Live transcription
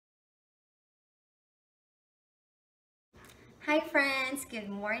Hi friends, good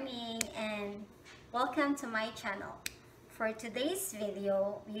morning and welcome to my channel. For today's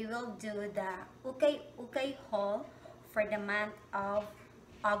video, we will do the ukay haul for the month of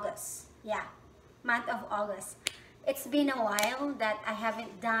August. Yeah, month of August. It's been a while that I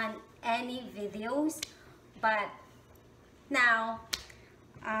haven't done any videos, but now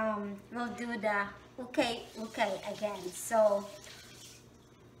we'll do the ukay again. So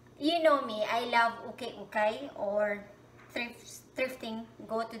you know me, I love ukay or thrifting,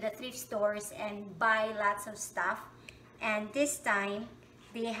 go to the thrift stores and buy lots of stuff. And this time,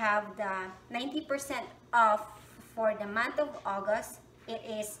 they have the 90% off for the month of August.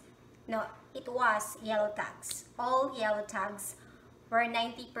 It was yellow tags. All yellow tags were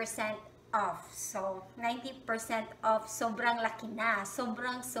 90% off. So, 90% off, sobrang laki na.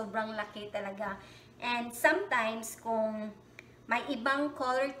 Sobrang laki talaga. And sometimes, kung may ibang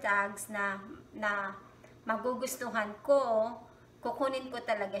color tags na magugustuhan ko, kukunin ko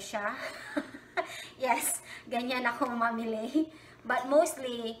talaga siya. Yes, ganyan ako mamili. But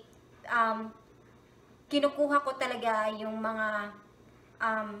mostly, kinukuha ko talaga yung mga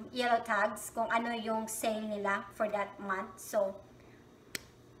yellow tags, kung ano yung sale nila for that month. So,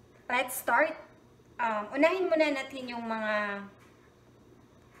 let's start. Unahin muna natin yung mga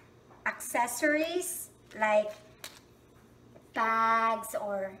accessories like tags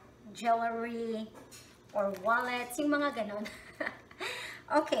or jewelry or wallets, yung mga ganon.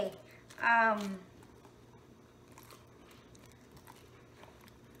 Okay.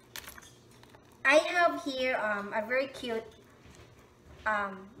 I have here a very cute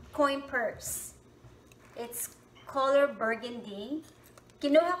coin purse. It's color burgundy.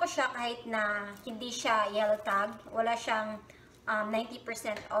 Kinuha ko siya kahit na hindi siya yellow tag. Wala siyang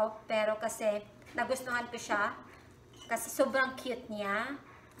 90% off. Pero kasi nagustuhan ko siya. Kasi sobrang cute niya.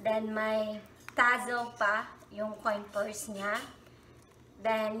 Then may tassel pa yung coin purse niya.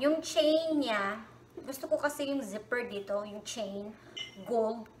 Then yung chain niya, gusto ko kasi yung zipper dito, yung chain,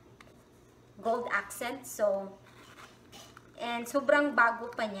 gold accent. So, and sobrang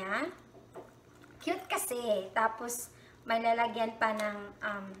bago pa niya. Cute kasi. Tapos may lalagyan pa ng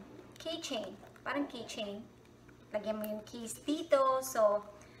keychain. Parang keychain. Lagyan mo yung keys dito. So,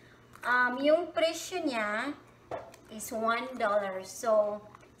 yung presyo niya is $1. So,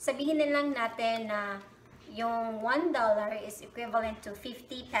 sabihin na lang natin na yung $1 is equivalent to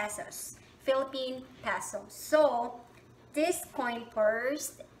 50 pesos, Philippine pesos. So, this coin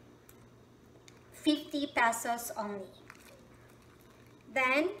purse, 50 pesos only.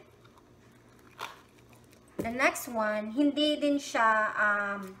 Then, the next one, hindi siya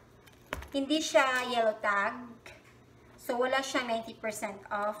yellow tag. So, wala siyang 90%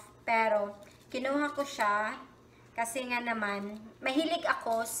 off. Pero, kinuha ko siya kasi nga naman, mahilig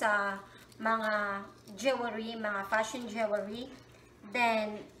ako sa mga jewelry, mga fashion jewelry.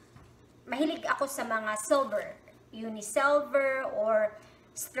 Then, mahilig ako sa mga silver. Uni-silver or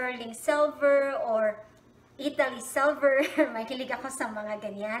sterling silver or Italy silver. Mahilig ako sa mga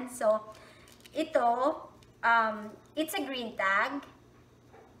ganyan. So, ito, it's a green tag.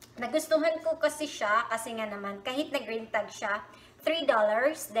 Nagustuhan ko kasi siya kasi nga naman, kahit na green tag siya, $3.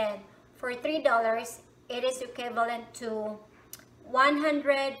 Then, for $3, it is equivalent to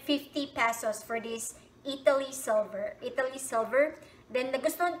 150 pesos for this Italy silver. Then,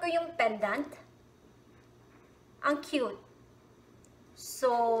 nagustuhan ko yung pendant. Ang cute.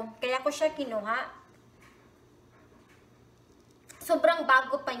 So, kaya ko siya kinuha. Sobrang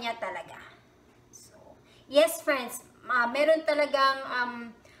bago pa niya talaga. So, yes friends, meron talagang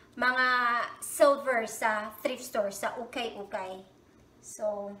mga silver sa thrift store, sa ukay-ukay.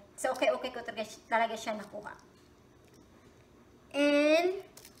 So, sa ukay-ukay ko talaga siya nakuha. And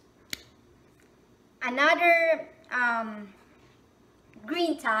another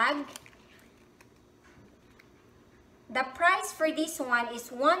green tag. The price for this one is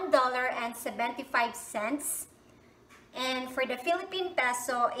 $1.75. And for the Philippine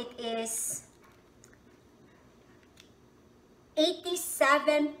peso, it is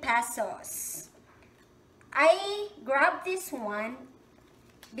 87 pesos. I grabbed this one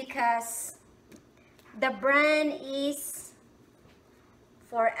because the brand is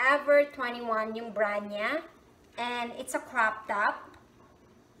Forever 21 yung brand niya. And it's a crop top.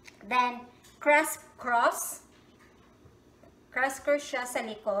 Then, cross siya sa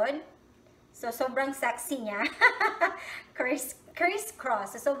likod. So, sobrang sexy niya.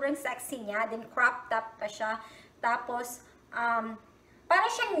 Criss-cross. So, sobrang sexy niya. Then, crop top pa siya. Tapos, para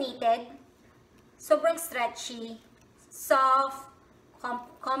siyang knitted. Sobrang stretchy. Soft.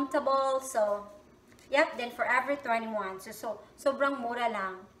 Comfortable. So, yep. Then, Forever 21. So, sobrang mura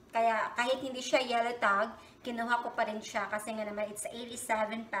lang. Kaya kahit hindi siya yellow tag, kinuha ko pa rin siya kasi nga naman it's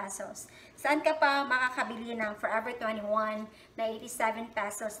 87 pesos. Saan ka pa makakabili ng Forever 21 na 87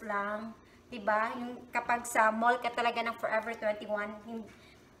 pesos lang? 'Di ba? Yung kapag sa mall ka talaga ng Forever 21,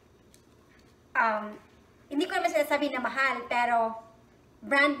 hindi ko naman sinasabi na mahal, pero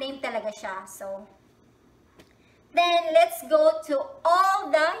brand name talaga siya. So, then let's go to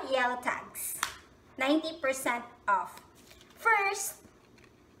all the yellow tags. 90% off. First,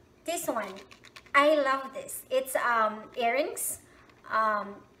 this one. I love this. It's earrings.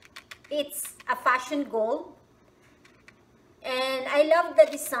 It's a fashion gold. And I love the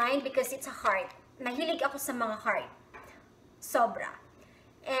design because it's a heart. Nahilig ako sa mga heart. Sobra.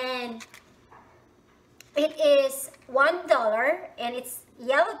 And it is $1 and it's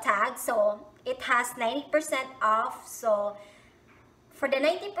yellow tag, so it has 90% off. So for the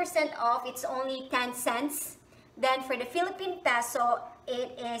 90% off, it's only 10 cents. Then for the Philippine peso,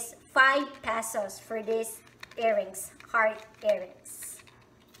 it is 5 pesos for these earrings, heart earrings.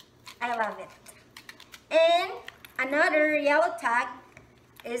 I love it. And another yellow tag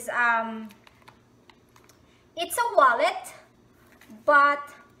is it's a wallet, but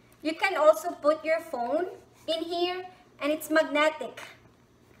you can also put your phone in here and it's magnetic.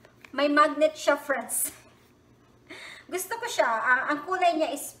 May magnet siya, friends. Gusto ko siya. Ang kulay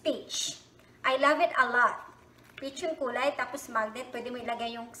niya is peach. I love it a lot. Peach yung kulay, tapos magnet. Pwede mo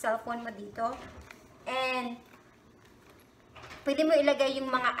ilagay yung cellphone mo dito. And pwede mo ilagay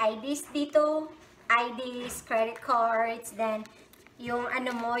yung mga IDs dito. IDs, credit cards, then yung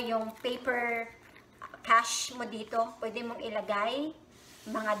ano mo, yung paper cash mo dito. Pwede mong ilagay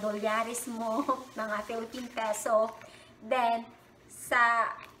mga dolyares mo, mga Philippine peso. Then, sa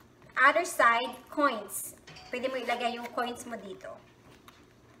other side, coins. Pwede mo ilagay yung coins mo dito.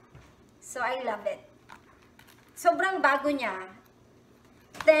 So, I love it. Sobrang bago niya.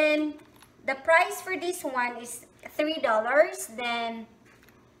 Then, the price for this one is $3. Then,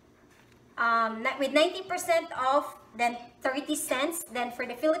 with 90% off, then 30 cents. Then, for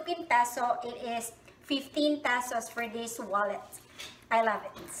the Philippine peso, it is 15 pesos for this wallet. I love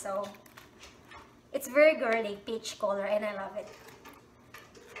it. So, it's very girly, peach color, and I love it.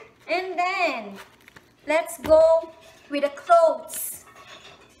 And then, let's go with the clothes.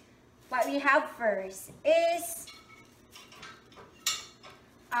 What we have first is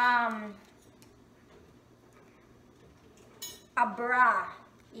a bra.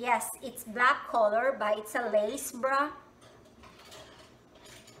 Yes, it's black color, but it's a lace bra.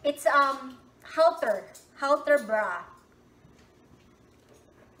 It's halter bra.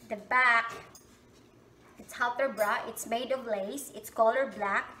 The back, it's halter bra. It's made of lace. It's color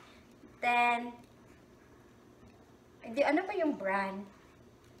black. Then, ano ba yung brand?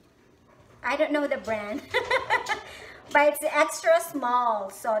 I don't know the brand. But it's extra small.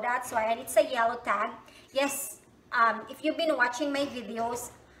 So, that's why. And it's a yellow tag. Yes, if you've been watching my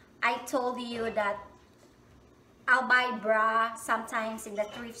videos, I told you that I'll buy bra sometimes in the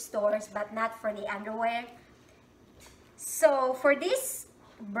thrift stores, but not for the underwear. So, for this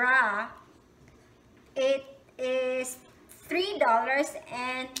bra, it is $3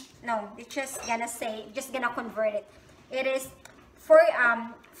 and no, it's just gonna convert it. It is $4,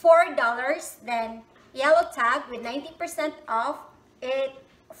 then yellow tag with 90% off, it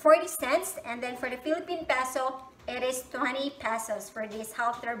 40 cents, and then for the Philippine peso, it is 20 pesos for this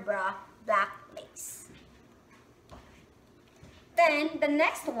halter bra black lace. Then the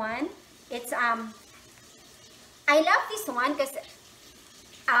next one, it's I love this one because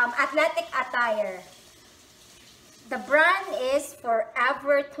athletic attire. The brand is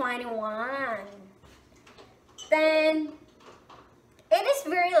Forever 21. Then it is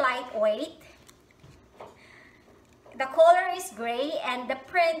very lightweight. The color is gray and the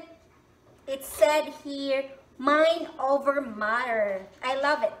print, it said here, mind over matter. I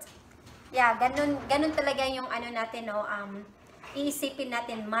love it. Yeah, ganun talaga yung ano natin, no, iisipin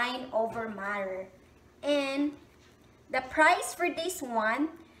natin, mind over matter. And the price for this one,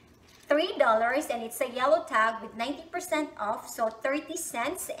 $3, and it's a yellow tag with 90% off, so 30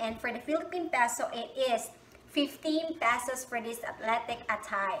 cents. And for the Philippine peso, it is 15 pesos for this athletic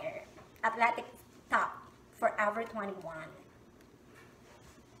attire, athletic top, Forever 21.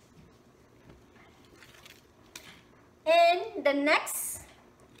 And the next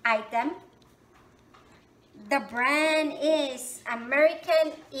item, the brand is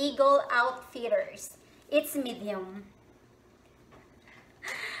American Eagle Outfitters. It's medium.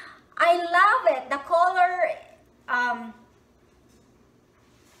 I love it. The color,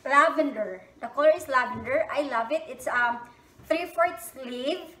 lavender. The color is lavender. I love it. It's 3/4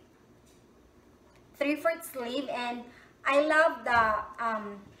 sleeve. 3/4 sleeve, and I love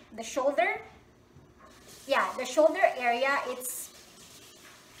the shoulder. Yeah, the shoulder area, it's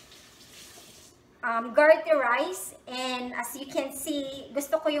garterized, and as you can see,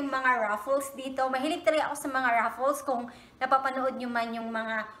 gusto ko yung mga ruffles dito. Mahilig talaga ako sa mga ruffles. Kung napapanood nyo man yung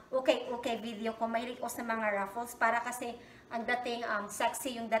mga okay video ko, mahilig ako sa mga ruffles para kasi ang dating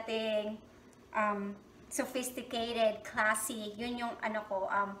sexy, yung dating sophisticated, classy. Yun yung ano ko,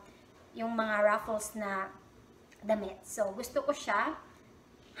 yung mga ruffles na damit. So gusto ko siya.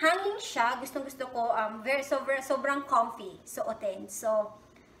 Hanging siya, gustong-gusto ko, sobrang comfy suotin. So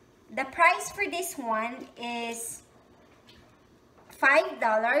the price for this one is $5.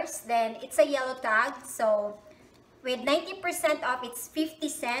 Then it's a yellow tag. So with 90% off, it's 50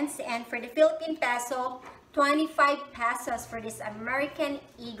 cents. And for the Philippine peso, 25 pesos for this American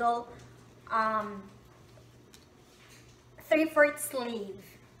Eagle 3/4 sleeve.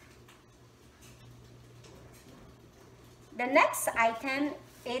 The next item,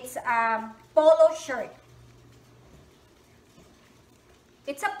 it's a polo shirt.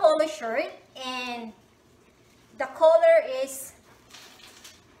 It's a polo shirt, and the color is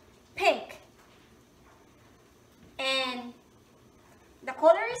pink. And the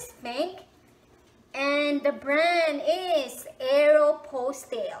color is pink, and the brand is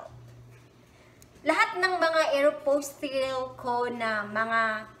Aeropostale. Lahat ng mga Aeropostale ko na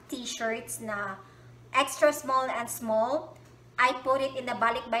mga t-shirts na extra small and small, I put it in the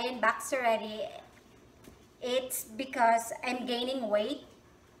balikbayan box already. It's because I'm gaining weight.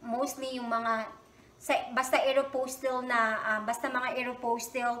 Mostly yung mga, basta Aeropostale na, basta mga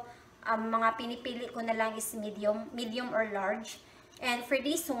Aeropostale, mga pinipili ko na lang is medium or large. And for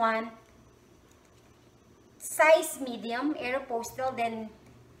this one, size medium, Aeropostale. Then,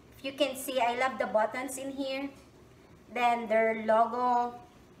 if you can see, I love the buttons in here. Then, their logo,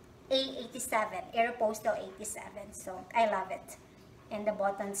 A87, Aeropostale 87. So, I love it. And the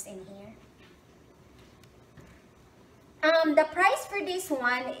buttons in here. The price for this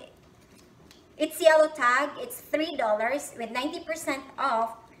one, it's yellow tag, it's $3 with 90%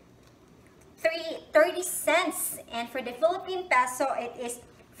 off, 30 cents. And for the Philippine peso, it is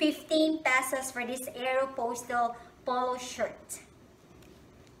 15 pesos for this Aeropostale polo shirt.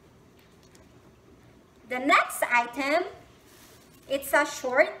 The next item, it's a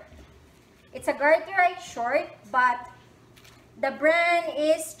short. It's a garterized short, but the brand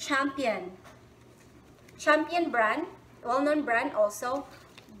is Champion. Champion brand. Well-known brand also,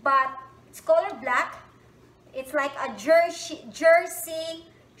 but it's color black. It's like a jersey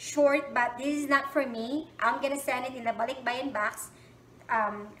short, but this is not for me. I'm gonna send it in the balikbayan box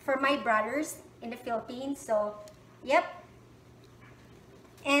for my brothers in the Philippines. So, yep.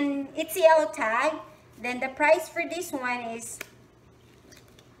 And it's yellow tag. Then the price for this one is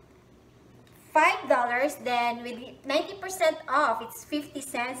 $5. Then with 90% off, it's 50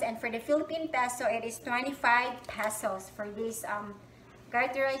 cents. And for the Philippine peso, it is 25 pesos for this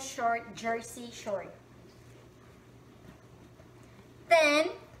garterized short, jersey short.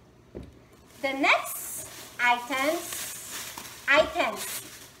 Then the next items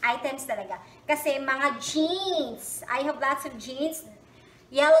talaga. Kasi mga jeans, I have lots of jeans,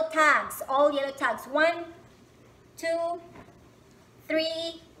 yellow tags, all yellow tags. 1, 2,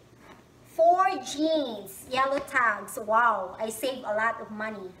 3, 4 jeans, yellow tags. Wow, I saved a lot of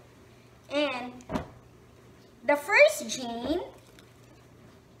money. And the first jean,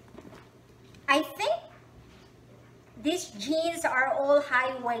 I think these jeans are all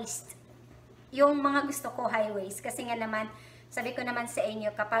high waist. Yung mga gusto ko high waist. Kasi nga naman, sabi ko naman sa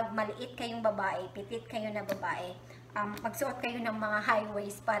inyo, kapag maliit kayong babae, pitit kayo na babae, magsuot kayo ng mga high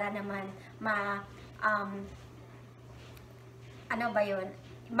waist para naman ano ba yun?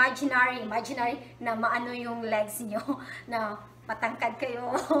 Imaginary na maano yung legs nyo, na matangkad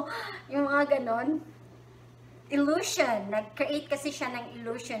kayo, yung mga ganon. Illusion, nag-create kasi siya ng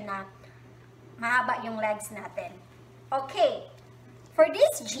illusion na mahaba yung legs natin. Okay, for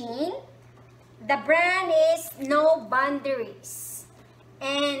this jean, the brand is No Boundaries.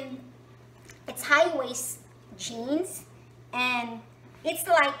 And it's high-waist jeans, and it's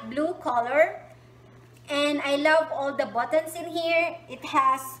like blue color. And I love all the buttons in here. It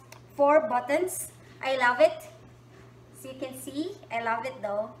has 4 buttons. I love it. So you can see, I love it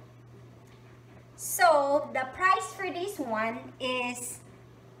though. So the price for this one is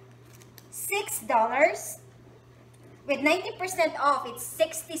 $6. With 90% off, it's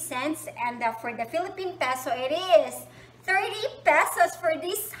 60 cents. And for the Philippine peso, it is 30 pesos for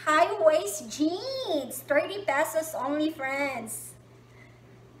this high-waist jeans. 30 pesos only, friends.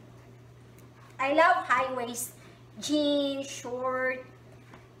 I love high-waist jeans, short,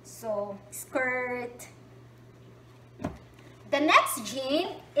 so skirt. The next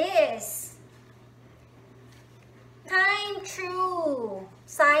jean is Time True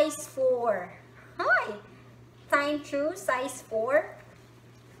size 4. Hi! Time True size 4.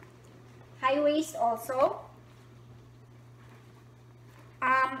 High waist also.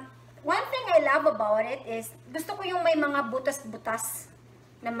 One thing I love about it is, gusto ko yung may mga butas-butas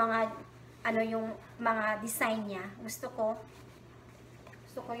na mga, ano yung mga design niya. Gusto ko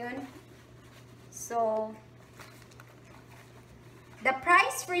yun. So, the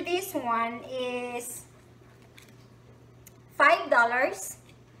price for this one is $5.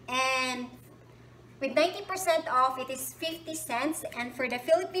 And with 90% off, it is 50 cents. And for the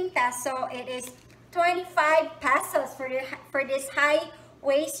Philippine peso, it is 25 pesos for this high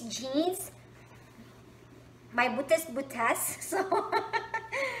waist jeans. My butas. So,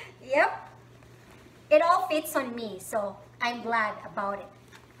 yep. It all fits on me. So, I'm glad about it.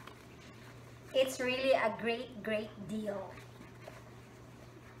 It's really a great deal.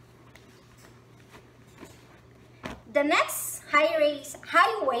 The next high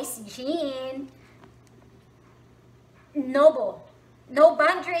waist jean, Noble. No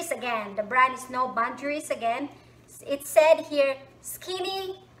boundaries again. The brand is No Boundaries again. It said here,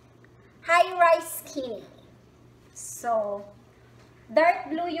 skinny, high-rise skinny. So,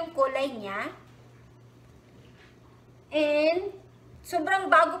 dark blue yung kulay niya. And, sobrang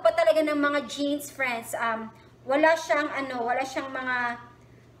bago pa talaga ng mga jeans, friends. Wala siyang mga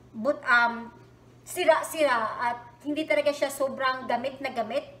sira-sira at hindi talaga siya sobrang gamit na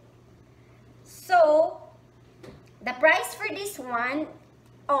gamit. So, the price for this one,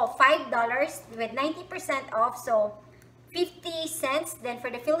 $5 with 90% off. So, 50 cents. Then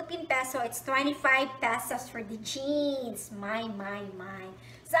for the Philippine peso, it's 25 pesos for the jeans. My.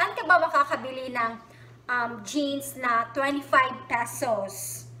 Saan ka ba makakabili ng jeans na 25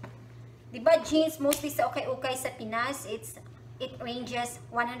 pesos? Diba jeans mostly sa okay sa Pinas, it ranges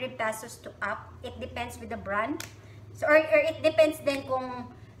 100 pesos to up. It depends with the brand. So, or it depends din kung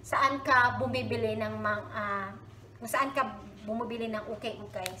saan ka bumibili ng okay.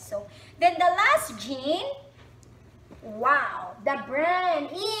 So, then the last jean, wow, the brand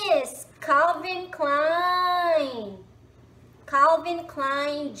is Calvin Klein. Calvin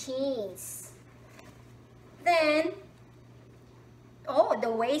Klein jeans. Then, the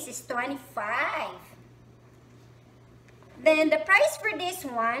waist is 25. Then, the price for this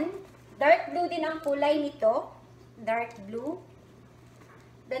one, dark blue din ang kulay nito. Dark blue.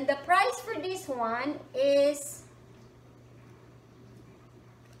 Then, the price for this one is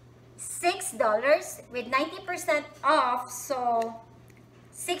 $6 with 90% off. So,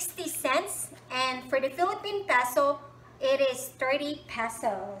 60 cents. And for the Philippine peso, it is 30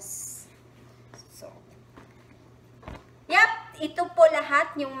 pesos. So, yep. Ito po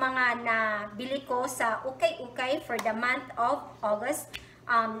lahat yung mga nabili ko sa ukay-ukay for the month of August.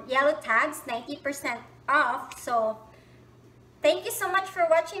 Yellow tags, 90% off. So, thank you so much for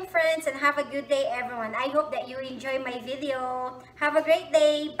watching, friends, and have a good day, everyone. I hope that you enjoy my video. Have a great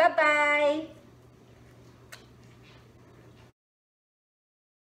day. Bye-bye.